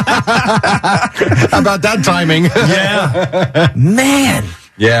about that timing? Yeah. Man.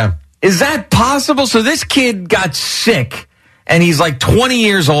 Yeah. Is that possible? So this kid got sick, and he's like 20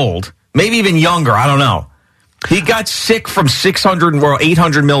 years old, maybe even younger. I don't know. He got sick from 600 or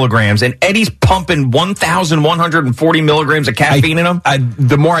 800 milligrams, and Eddie's pumping 1,140 milligrams of caffeine in him.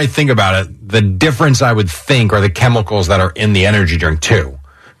 The more I think about it, the difference I would think are the chemicals that are in the energy drink, too.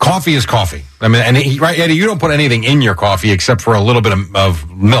 Coffee is coffee. I mean, right, Eddie, you don't put anything in your coffee except for a little bit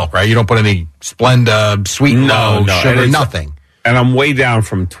of milk, right? You don't put any Splenda, sweet, no sugar, nothing. And I'm way down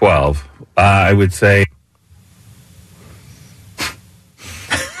from 12. I would say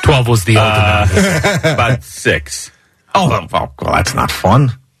 12 was the ultimate. About 6. Oh, well, that's not fun.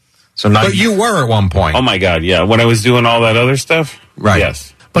 So now but you were at one point. Oh my God, yeah. When I was doing all that other stuff, right?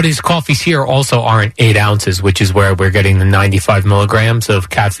 Yes. But his coffees here also aren't 8 ounces, which is where we're getting the 95 milligrams of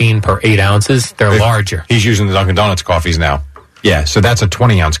caffeine per 8 ounces. They're larger. He's using the Dunkin' Donuts coffees now. Yeah, so that's a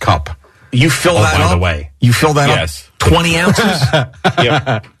 20-ounce cup. You fill that up? By the way. You fill that yes. up? 20 ounces?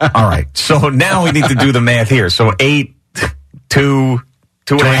 Yep. All right. So now we need to do the math here. So 8, 2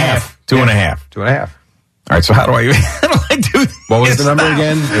 and a half. 2.5. 2.5. All right. So how do I do this? What was the number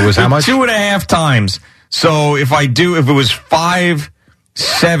again? It was how much? 2.5 times. So if it was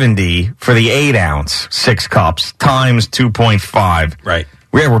 570 for the 8 ounce, 6 cups times 2.5. Right.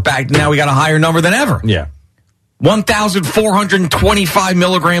 We're back. Now we got a higher number than ever. Yeah. 1,425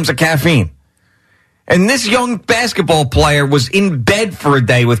 milligrams of caffeine. And this young basketball player was in bed for a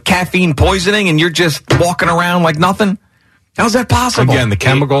day with caffeine poisoning, and you're just walking around like nothing? How's that possible? Again, the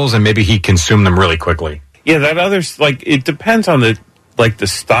chemicals, and maybe he consumed them really quickly. Yeah, that other's like it depends on the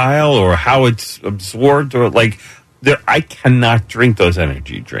style or how it's absorbed or I cannot drink those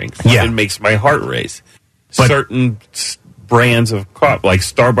energy drinks. Yeah. It makes my heart race. But certain brands of coffee, like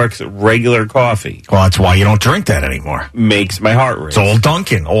Starbucks regular coffee. Well, that's why you don't drink that anymore. Makes my heart race. It's all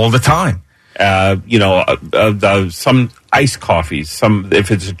Dunkin' all the time. Some iced coffees.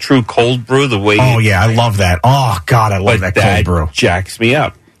 If it's a true cold brew, the way. Oh yeah, I love that. Oh God, I love that cold brew. Jacks me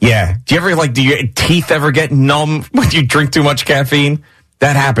up. Yeah. Do you ever do your teeth ever get numb when you drink too much caffeine?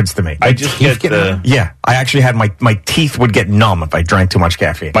 That happens to me. I just get yeah. I actually had my teeth would get numb if I drank too much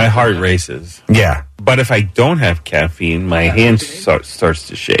caffeine. My heart races. Yeah. But if I don't have caffeine, my hand starts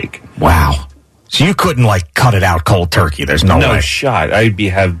to shake. Wow. So you couldn't cut it out cold turkey. There's no way. No shot. I'd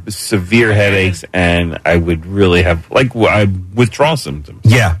have severe headaches, and I would really have withdrawal symptoms.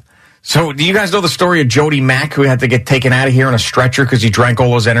 Yeah. So do you guys know the story of Jody Mack, who had to get taken out of here on a stretcher because he drank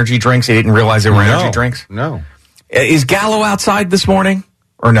all those energy drinks? He didn't realize they were energy drinks? No. Is Gallo outside this morning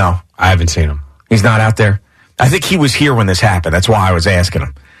or no? I haven't seen him. He's not out there? I think he was here when this happened. That's why I was asking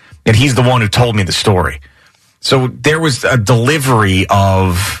him. And he's the one who told me the story. So there was a delivery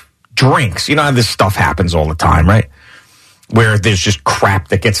of drinks. You know how this stuff happens all the time, right? where there's just crap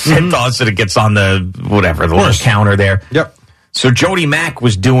that gets sent to us and it gets on the little counter there. Yep. So Jody Mack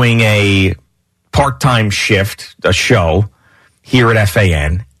was doing a part-time shift, a show here at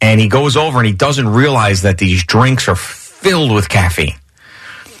FAN, and he goes over and he doesn't realize that these drinks are filled with caffeine.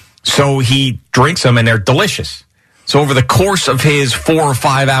 So he drinks them and they're delicious. So over the course of his 4 or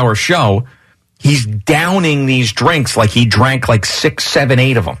 5 hour show, he's downing these drinks like he drank like 6, 7,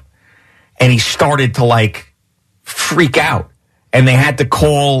 8 of them. And he started to freak out. And they had to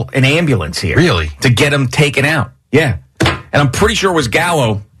call an ambulance here. Really? To get him taken out. Yeah. And I'm pretty sure it was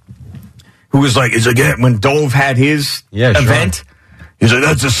Gallo who was when Dove had his event, he's like,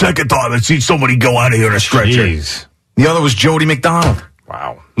 that's the second time I've seen somebody go out of here in a stretcher. Jeez. The other was Jody McDonald.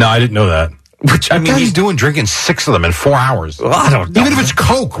 Wow. No, I didn't know that. Which, I mean, he's doing drinking 6 of them in 4 hours. Well, I don't know. Even if it's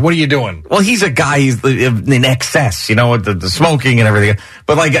Coke, what are you doing? Well, he's a guy, he's in excess, the smoking and everything.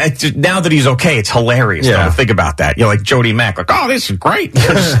 But now that he's okay, it's hilarious to think about that. Like Jody Mack, oh, this is great.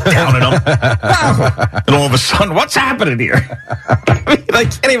 Just downing him. Wow. And all of a sudden, what's happening here? I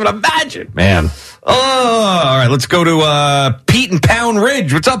can't even imagine. Man. Oh, all right, let's go to Pete in Pound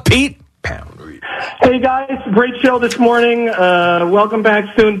Ridge. What's up, Pete? Hey, guys. Great show this morning. Welcome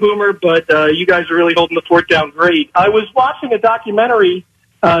back soon, Boomer, but you guys are really holding the fort down great. I was watching a documentary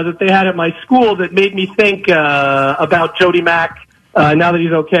that they had at my school that made me think about Jody Mack. Now that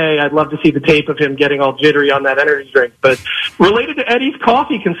he's okay, I'd love to see the tape of him getting all jittery on that energy drink. But related to Eddie's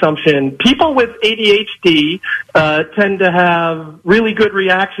coffee consumption, people with ADHD tend to have really good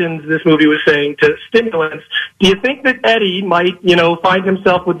reactions, this movie was saying, to stimulants. Do you think that Eddie might, find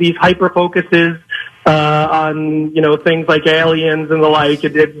himself with these hyper-focuses on, things like aliens and the like?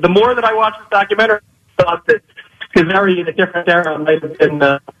 The more that I watched this documentary, I thought that Kazari in a different era might have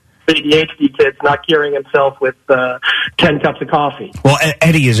been ADHD kids not curing himself with 10 cups of coffee. Well,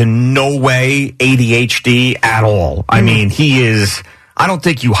 Eddie is in no way ADHD at all. I mean, he is, I don't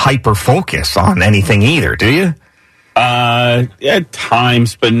think you hyper-focus on anything either, do you? At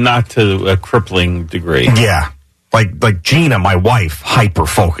times, but not to a crippling degree. Yeah. Like Gina, my wife,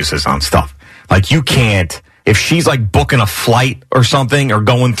 hyper-focuses on stuff. You can't, if she's booking a flight or something or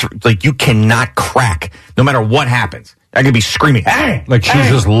going through, you cannot crack no matter what happens. I could be screaming, hey! She's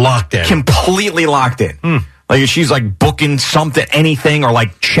just locked in. Completely locked in. If she's booking something, anything, or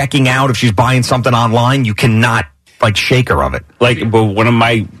checking out if she's buying something online, you cannot shake her of it. But when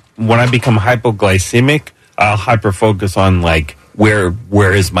I become hypoglycemic, I'll hyper focus on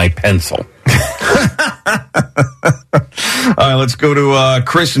where is my pencil? All right, let's go to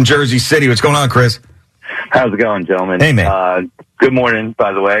Chris in Jersey City. What's going on, Chris? How's it going, gentlemen? Hey, man. Good morning,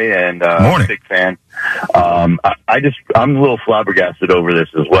 by the way, and morning. Big fan. I'm a little flabbergasted over this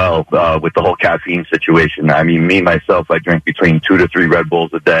as well, with the whole caffeine situation. I mean, me, myself, I drink between 2 to 3 Red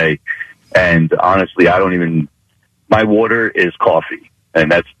Bulls a day, and honestly, my water is coffee,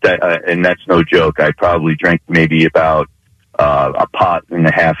 and that's no joke. I probably drink maybe about a pot and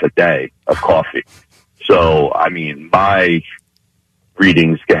a half a day of coffee. So, I mean, my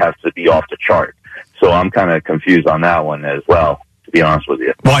readings have to be off the chart. So I'm kind of confused on that one as well, to be honest with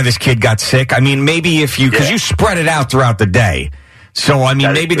you. Why this kid got sick? I mean, maybe because you spread it out throughout the day. So, I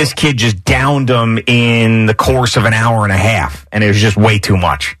mean, maybe this kid just downed him in the course of an hour and a half, and it was just way too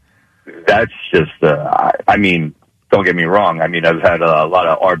much. That's just, don't get me wrong. I mean, I've had a lot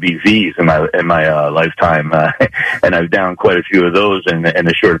of RBVs in my lifetime, and I've downed quite a few of those in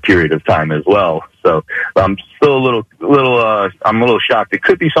a short period of time as well. So I'm still I'm a little shocked. It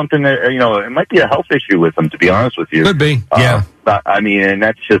could be something that, it might be a health issue with him, to be honest with you. Could be, yeah. And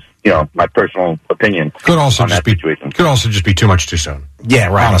that's just, my personal opinion. Could also just be too much too soon. Yeah,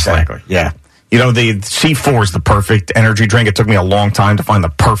 right. Honestly. Exactly. Yeah. The C4 is the perfect energy drink. It took me a long time to find the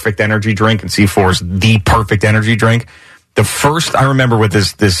perfect energy drink, and C4 is the perfect energy drink. The first I remember with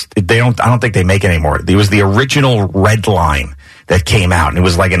this, I don't think they make it anymore. It was the original Red Line that came out, and it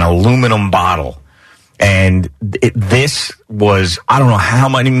was like an aluminum bottle. And this was, I don't know how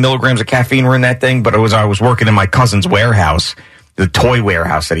many milligrams of caffeine were in that thing, but I was working in my cousin's warehouse, the toy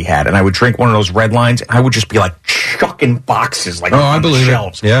warehouse that he had, and I would drink one of those Red Lines, and I would just be chucking boxes on the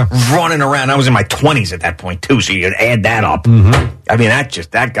shelves, running around. I was in my 20s at that point too, so you could add that up. Mm-hmm. I mean,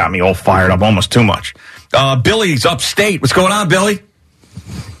 that got me all fired up, almost too much. Billy's upstate. What's going on, Billy?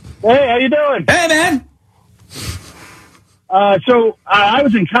 Hey, how you doing? Hey, man. So I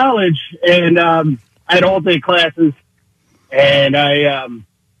was in college, and I had all-day classes, and I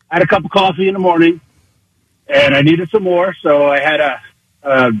had a cup of coffee in the morning, and I needed some more, so I had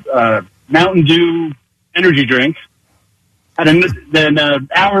a Mountain Dew energy drink. Then an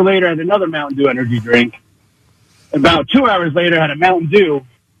hour later, I had another Mountain Dew energy drink. About 2 hours later, I had a Mountain Dew,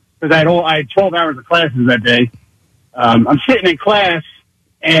 because I had 12 hours of classes that day. I'm sitting in class,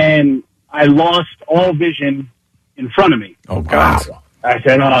 and I lost all vision in front of me. Oh, God. I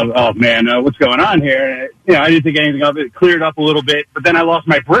said, oh man, what's going on here? And, I didn't think anything of it. It cleared up a little bit, but then I lost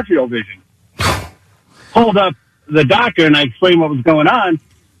my peripheral vision. Called up the doctor, and I explained what was going on.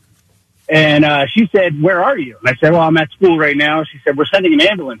 And she said, where are you? And I said, well, I'm at school right now. She said, we're sending an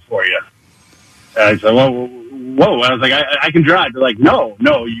ambulance for you. And I said, whoa. I was like, I can drive. They're like, no,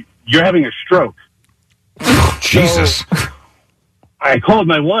 you're having a stroke. Jesus. So I called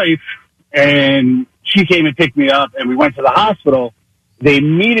my wife, and she came and picked me up, and we went to the hospital. They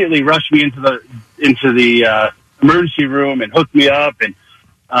immediately rushed me into the emergency room and hooked me up, and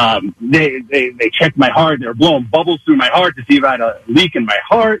they checked my heart. They were blowing bubbles through my heart to see if I had a leak in my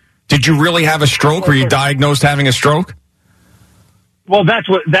heart. Did you really have a stroke? Were you diagnosed having a stroke? Well, that's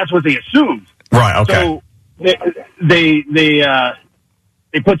what they assumed. Right. Okay. So they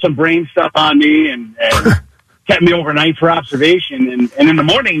put some brain stuff on me and kept me overnight for observation. And in the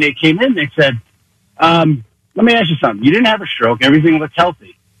morning they came in. They said, "Let me ask you something. You didn't have a stroke. Everything looks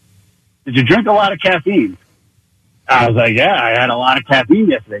healthy. Did you drink a lot of caffeine?" I was like, "Yeah, I had a lot of caffeine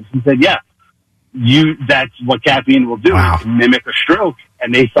yesterday." She said, "Yeah, that's what caffeine will do. Wow. It can mimic a stroke."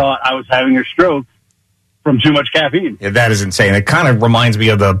 And they thought I was having a stroke from too much caffeine. Yeah, that is insane. It kind of reminds me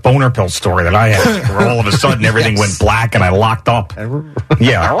of the boner pill story that I had, where all of a sudden everything went black and I locked up.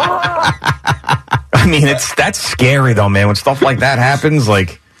 Yeah. I mean, that's scary though, man. When stuff like that happens,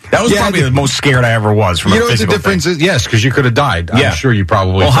 like that was probably the most scared I ever was from a physical what the difference is? Yes, because you could have died. Yeah. I'm sure you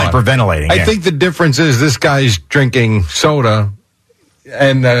probably thought. Hyperventilating. I think the difference is this guy's drinking soda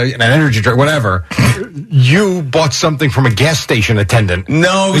and an energy drink, whatever. You bought something from a gas station attendant.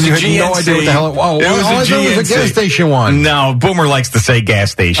 No, it was you a GNC. had no idea what the hell it was. It was a gas station one. No, Boomer likes to say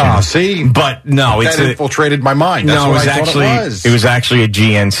gas station. Oh, see? But no, that infiltrated my mind. That's no, what it was was actually a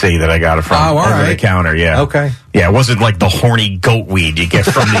GNC that I got it from over the counter. Yeah. Okay. Yeah, it wasn't like the horny goat weed you get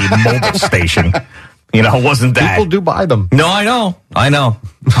from the mobile station. You know, it wasn't that. People do buy them. No, I know.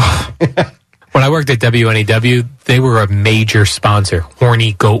 When I worked at WNEW, they were a major sponsor.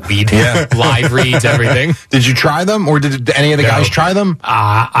 Horny goat weed. Yeah. Live reads, everything. Did you try them, or did any of the guys try them?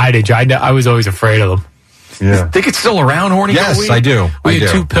 I did. I was always afraid of them. Yeah. Think it's still around, horny goat weed? Yes, I do. We had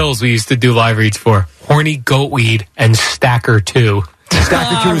two pills we used to do live reads for. Horny goat weed and Stacker 2.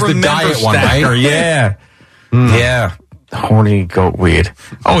 Stacker 2 is the diet one, right? Yeah. Yeah. Horny goat weed.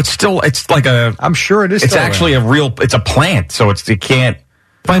 Oh, it's like a... I'm sure it is. It's actually it's a plant, so you can't...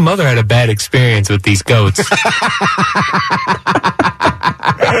 My mother had a bad experience with these goats. The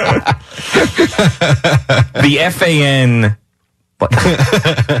FAN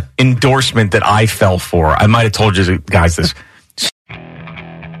endorsement that I fell for, I might have told you guys this.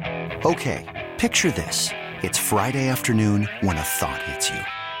 Okay, picture this. It's Friday afternoon when a thought hits you.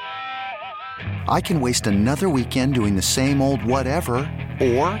 I can waste another weekend doing the same old whatever,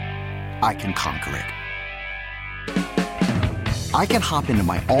 or I can conquer it. I can hop into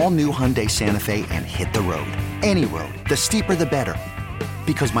my all-new Hyundai Santa Fe and hit the road. Any road. The steeper, the better.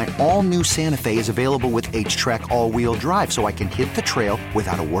 Because my all-new Santa Fe is available with H-Track all-wheel drive, so I can hit the trail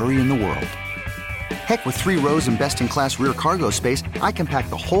without a worry in the world. Heck, with 3 rows and best-in-class rear cargo space, I can pack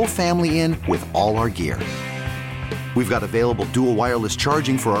the whole family in with all our gear. We've got available dual wireless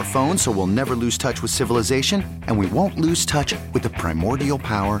charging for our phones, so we'll never lose touch with civilization, and we won't lose touch with the primordial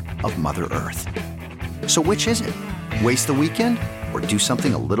power of Mother Earth. So which is it? Waste the weekend or do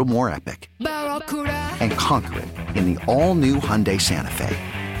something a little more epic? And conquer it in the all-new Hyundai Santa Fe.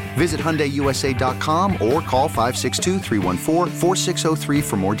 Visit HyundaiUSA.com or call 562-314-4603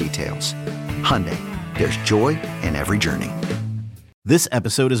 for more details. Hyundai, there's joy in every journey. This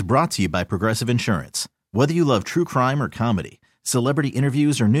episode is brought to you by Progressive Insurance. Whether you love true crime or comedy, celebrity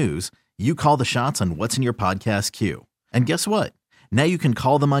interviews or news, you call the shots on what's in your podcast queue. And guess what? Now you can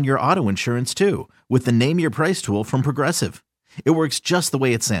call them on your auto insurance too with the Name Your Price tool from Progressive. It works just the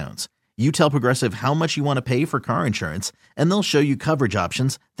way it sounds. You tell Progressive how much you want to pay for car insurance, and they'll show you coverage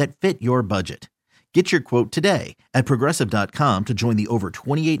options that fit your budget. Get your quote today at Progressive.com to join the over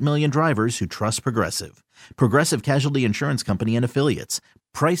 28 million drivers who trust Progressive. Progressive Casualty Insurance Company and Affiliates.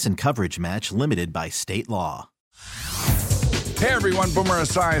 Price and coverage match limited by state law. Hey everyone, Boomer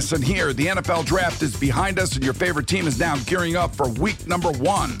Esiason here. The NFL Draft is behind us and your favorite team is now gearing up for week number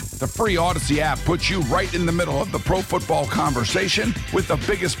 1. The free Odyssey app puts you right in the middle of the pro football conversation with the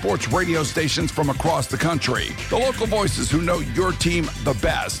biggest sports radio stations from across the country. The local voices who know your team the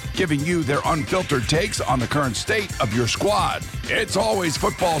best, giving you their unfiltered takes on the current state of your squad. It's always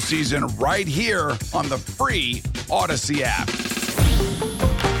football season right here on the free Odyssey app.